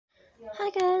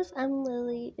Hi guys, I'm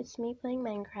Lily. It's me playing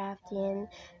Minecraft, and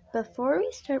before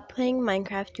we start playing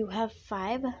Minecraft, you have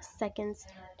 5 seconds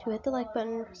to hit the like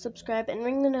button, subscribe, and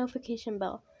ring the notification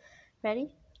bell.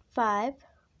 Ready? 5,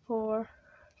 4,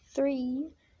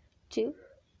 3, 2,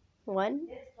 1.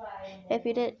 If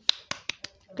you did,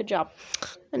 good job.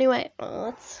 Anyway,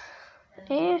 let's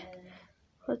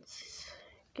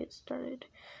get started.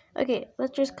 Okay,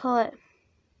 let's just call it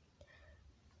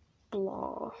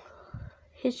blah.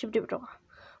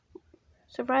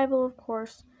 Survival, of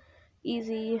course.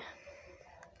 Easy.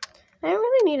 I don't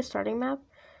really need a starting map.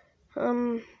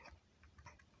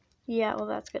 Yeah, well,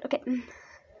 that's good. Okay.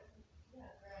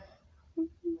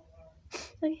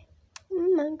 Okay.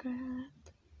 Minecraft.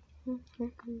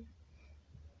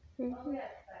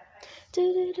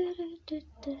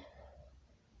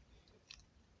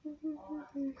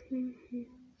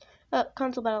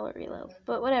 Console battle or reload.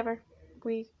 But whatever.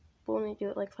 We will only do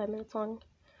it like 5 minutes long.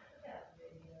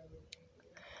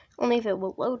 Only if it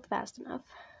will load fast enough.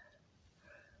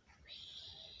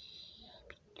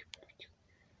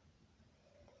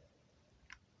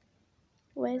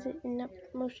 Why is it in that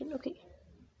motion? Okay.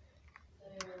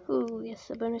 Ooh, yes,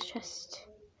 a bonus chest.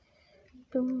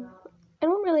 Boom. I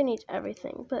don't really need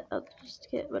everything, but I'll just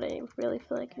get what I really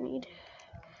feel like I need.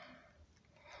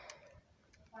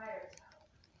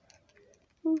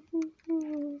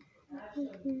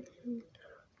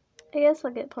 I guess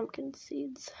I'll get pumpkin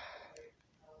seeds.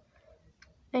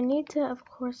 I need to, of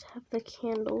course, have the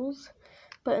candles,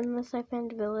 but unless I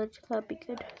find a village, that'd be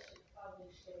good.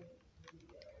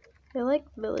 I like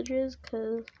villages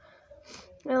because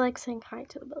I like saying hi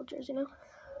to the villagers, you know?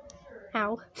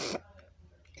 Ow.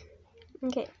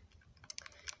 Okay.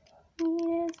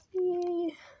 Yes,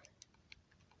 yay.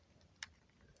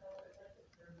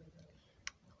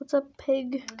 What's up,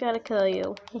 pig? Gotta kill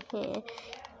you.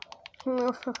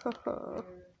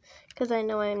 Because I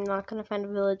know I'm not gonna find a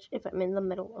village if I'm in the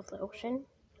middle of the ocean.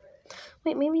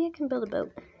 Wait, maybe I can build a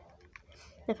boat.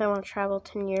 If I want to travel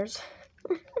 10 years.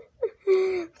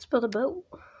 Let's build a boat.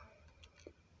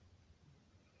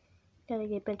 Gotta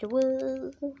get a bunch of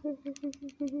wood.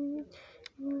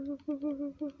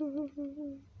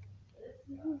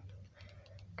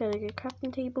 Gotta get a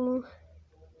crafting table.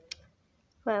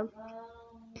 Wow.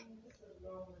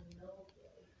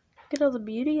 Look at all the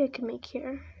beauty I can make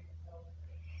here.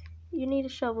 You need a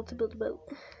shovel to build a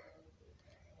boat.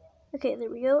 Okay, there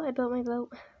we go. I built my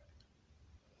boat.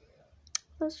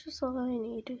 That's just all I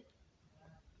need.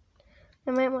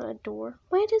 I might want a door.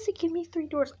 Why does it give me 3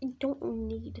 doors? I don't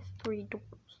need 3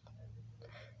 doors.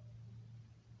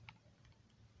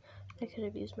 I could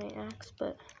have used my axe,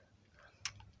 but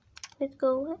let's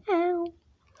go. Ow.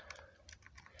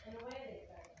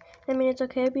 I mean, it's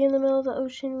okay to be in the middle of the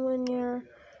ocean when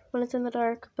it's in the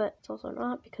dark, but it's also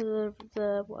not because of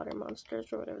the water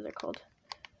monsters or whatever they're called.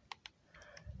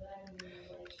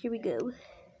 Here we go.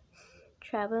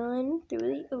 Traveling through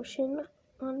the ocean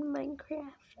on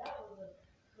Minecraft.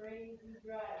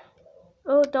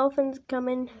 Oh, dolphin's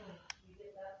coming.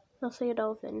 I'll see a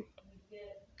dolphin.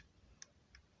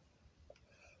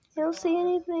 I don't see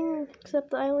anything except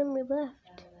the island we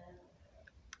left.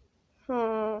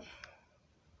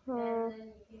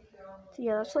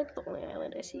 Yeah, that's like the only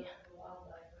island I see.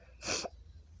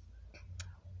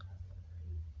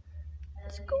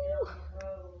 Let's go.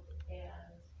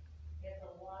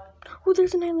 Oh,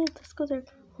 there's an island. Let's go there.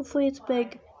 Hopefully it's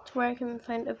big. It's where I can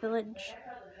find a village.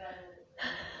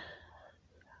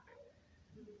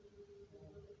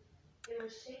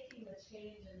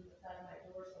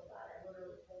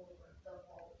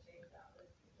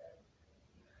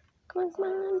 Come on, come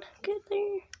on. Get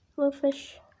there. Hello,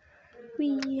 fish.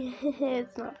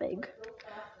 It's not big.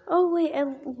 Oh, wait. I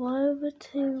love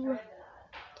to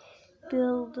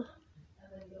build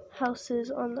houses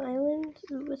on the island.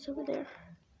 Ooh, what's over there?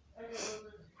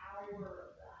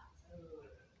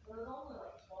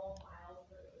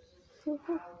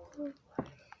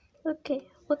 Okay,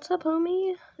 what's up,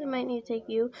 homie? I might need to take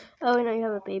you. Oh, I know you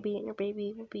have a baby, and your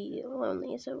baby will be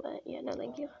lonely, so yeah, no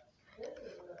thank you.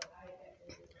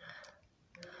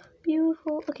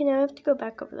 Beautiful. Okay, now I have to go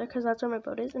back over there, because that's where my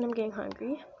boat is, and I'm getting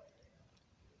hungry.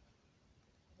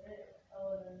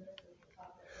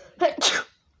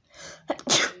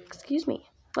 Excuse me.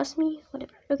 Bless me.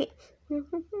 Whatever. Okay.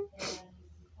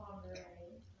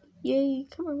 Yay.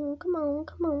 Come on, come on,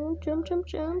 come on. Jump, jump,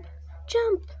 jump.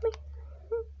 Jump.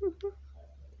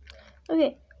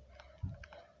 Okay.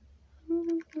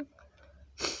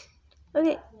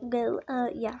 Okay, go.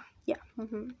 Yeah. Yeah.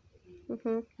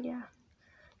 Yeah.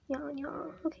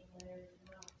 Yeah. Okay.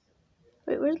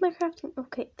 Wait, where's my crafting?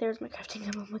 Okay, there's my crafting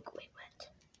table. I'm like, wait, what?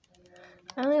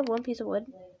 I only have 1 piece of wood.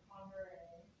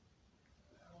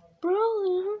 Bro,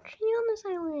 there's no tree on this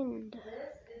island.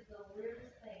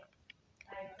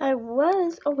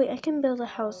 Oh wait, I can build a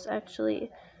house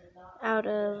actually out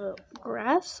of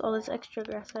grass, all this extra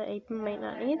grass that I might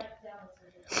not need.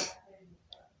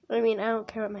 I mean, I don't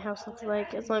care what my house looks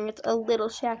like as long as it's a little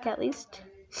shack at least.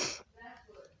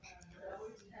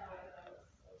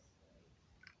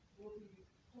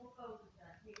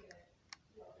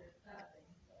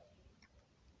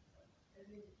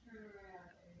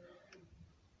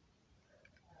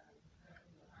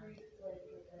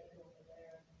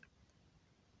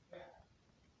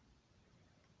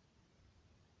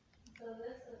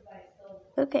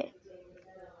 Okay.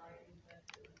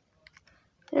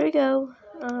 There we go.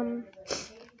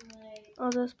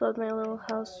 I'll just build my little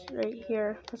house right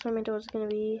here. That's where my door's gonna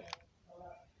be.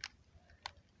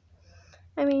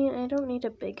 I mean, I don't need a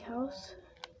big house.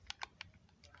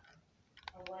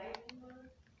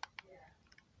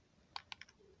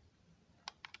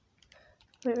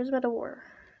 Where's my door?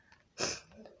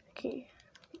 Okay.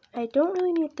 I don't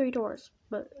really need 3 doors,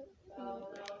 but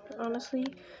honestly,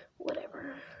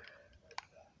 whatever.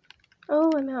 Oh,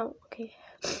 I'm out. Okay.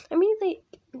 I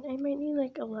might need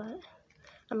like a lot.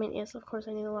 I mean, yes, of course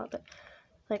I need a lot, but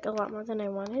like a lot more than I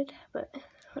wanted, but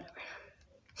whatever.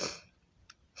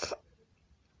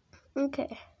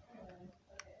 Okay.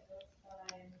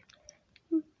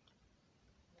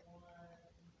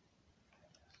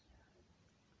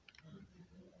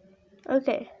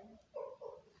 Okay.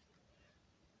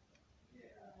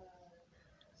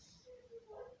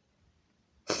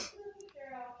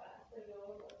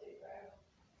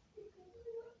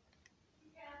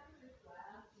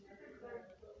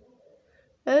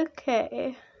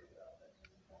 Okay.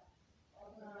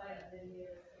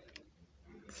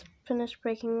 Let's finish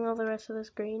breaking all the rest of this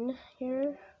green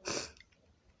here.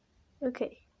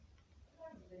 Okay.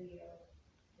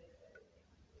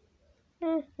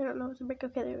 I don't know what to break.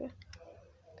 Okay, there we go.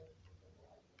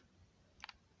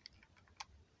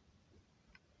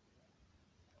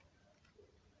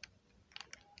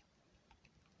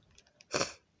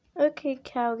 Okay,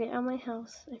 cow, get out of my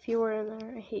house. If you were in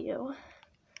there, I hate you.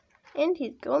 And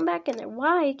he's going back in there.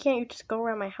 Why can't you just go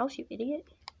around my house, you idiot?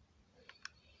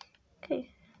 Okay,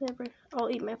 whatever. I'll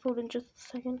eat my food in just a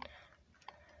second.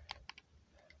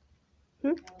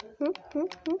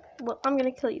 Well, I'm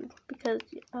gonna kill you because,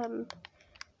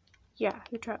 yeah,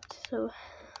 you're trapped. So,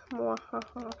 oh,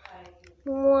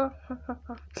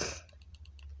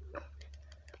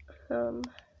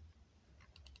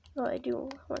 I do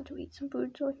want to eat some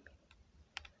food, so.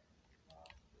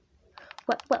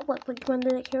 What? You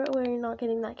wanted that carrot? Well, you're not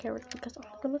getting that carrot because I'm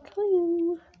gonna kill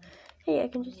you. Hey, I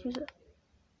can just use it.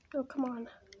 Oh, come on.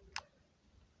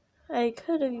 I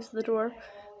could have used the door,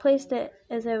 placed it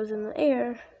as I was in the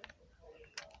air,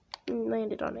 and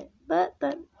landed on it. But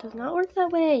that does not work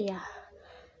that way.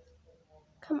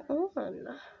 Come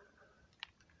on.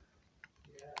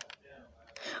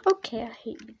 Okay, I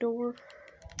hate the door.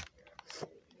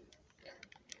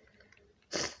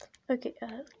 Okay,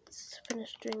 let's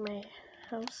finish doing my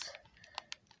house.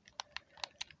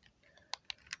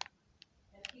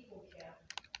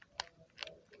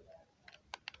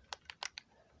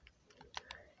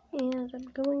 And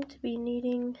I'm going to be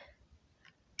needing...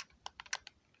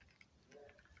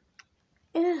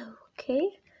 Ew,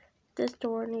 okay. This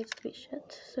door needs to be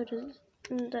shut, so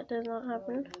that does not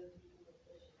happen.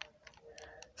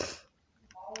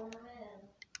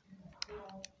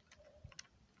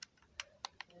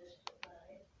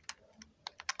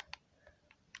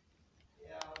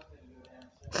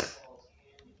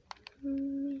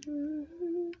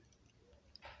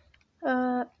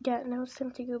 Yeah, now it's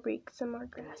time to go break some more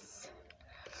grass.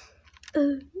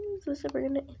 Is this ever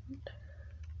gonna end?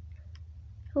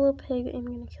 Hello, pig, I'm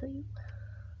gonna kill you.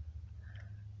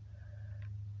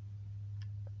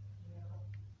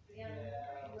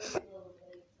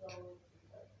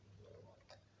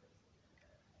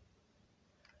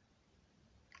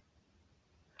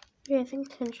 Okay, I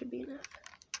think 10 should be enough.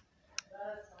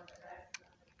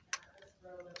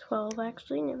 12,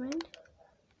 actually, never mind.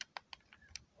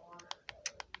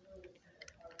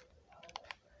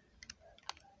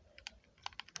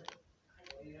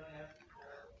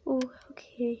 Oh,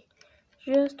 okay.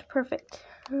 Just perfect.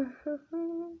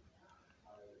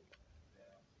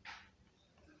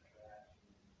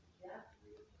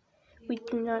 We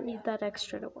do not need that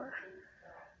extra door.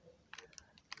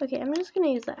 Okay, I'm just gonna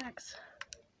use the axe.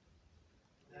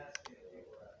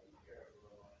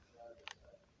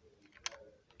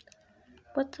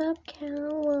 What's up,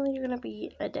 cow? Well, you're gonna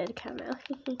be a dead cow now.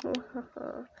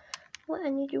 What? I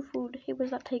need your food. Hey,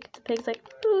 where's that pig? The pig's like,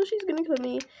 oh, she's gonna kill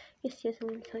me. Yes, I'm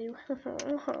gonna kill you.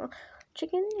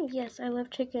 Chicken? Yes, I love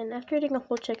chicken. After eating a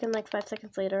whole chicken, like 5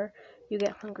 seconds later, you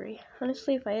get hungry.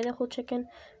 Honestly, if I ate a whole chicken,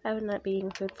 I would not be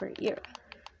eating food for a year.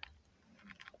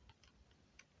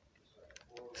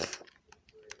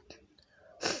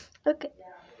 Okay.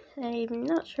 I'm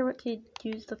not sure what to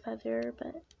use the feather,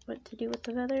 but what to do with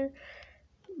the feather.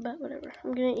 But whatever.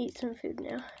 I'm gonna eat some food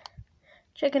now.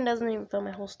 Chicken doesn't even fill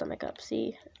my whole stomach up.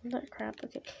 See? That crap.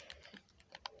 Okay.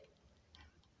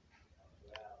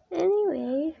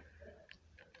 Anyway,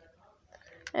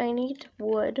 I need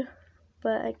wood,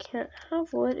 but I can't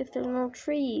have wood if there's no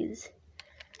trees.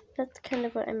 That's kind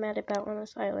of what I'm mad about on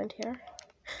this island here.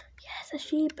 Yes, a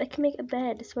sheep. I can make a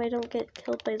bed so I don't get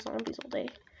killed by zombies all day.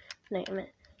 Night, I meant.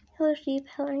 Hello, sheep.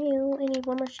 How are you? I need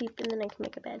one more sheep and then I can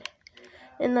make a bed.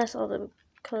 Unless all the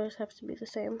colors have to be the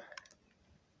same.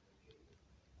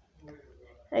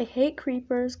 I hate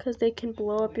creepers because they can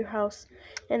blow up your house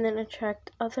and then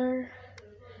attract other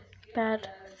bad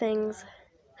things.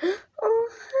 Oh,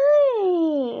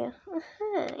 hi!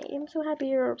 Hi, I'm so happy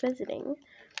you're visiting.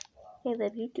 I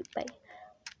love you too, bye.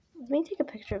 Let me take a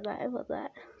picture of that. I love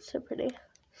that. So pretty.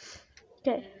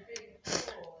 Okay.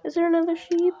 Is there another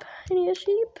sheep? I need a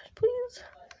sheep, please.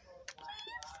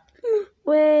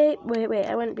 Wait.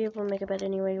 I wouldn't be able to make a bed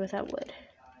anyway without wood.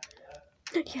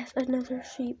 Yes, another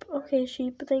sheep. Okay,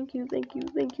 sheep. Thank you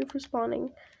for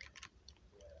spawning.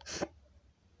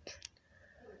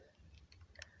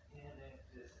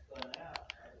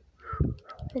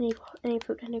 I need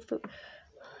food. Oh,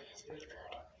 yes, I need food.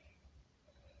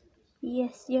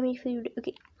 Yes, yummy food.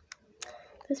 Okay.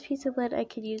 This piece of wood I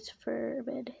could use for a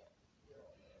bed.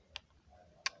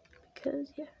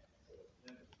 Because, yeah.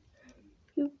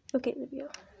 Okay, there we go.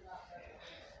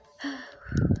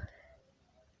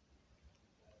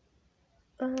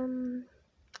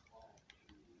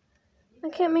 I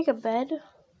can't make a bed.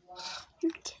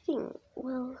 You're kidding.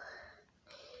 Well,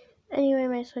 anyway,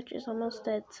 my Switch is almost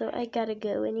dead, so I gotta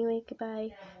go. Anyway, goodbye.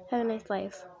 Have a nice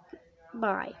life.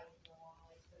 Bye.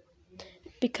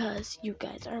 Because you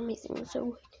guys are amazing,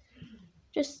 so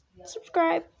just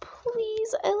subscribe,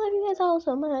 please. I love you guys all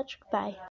so much. Bye.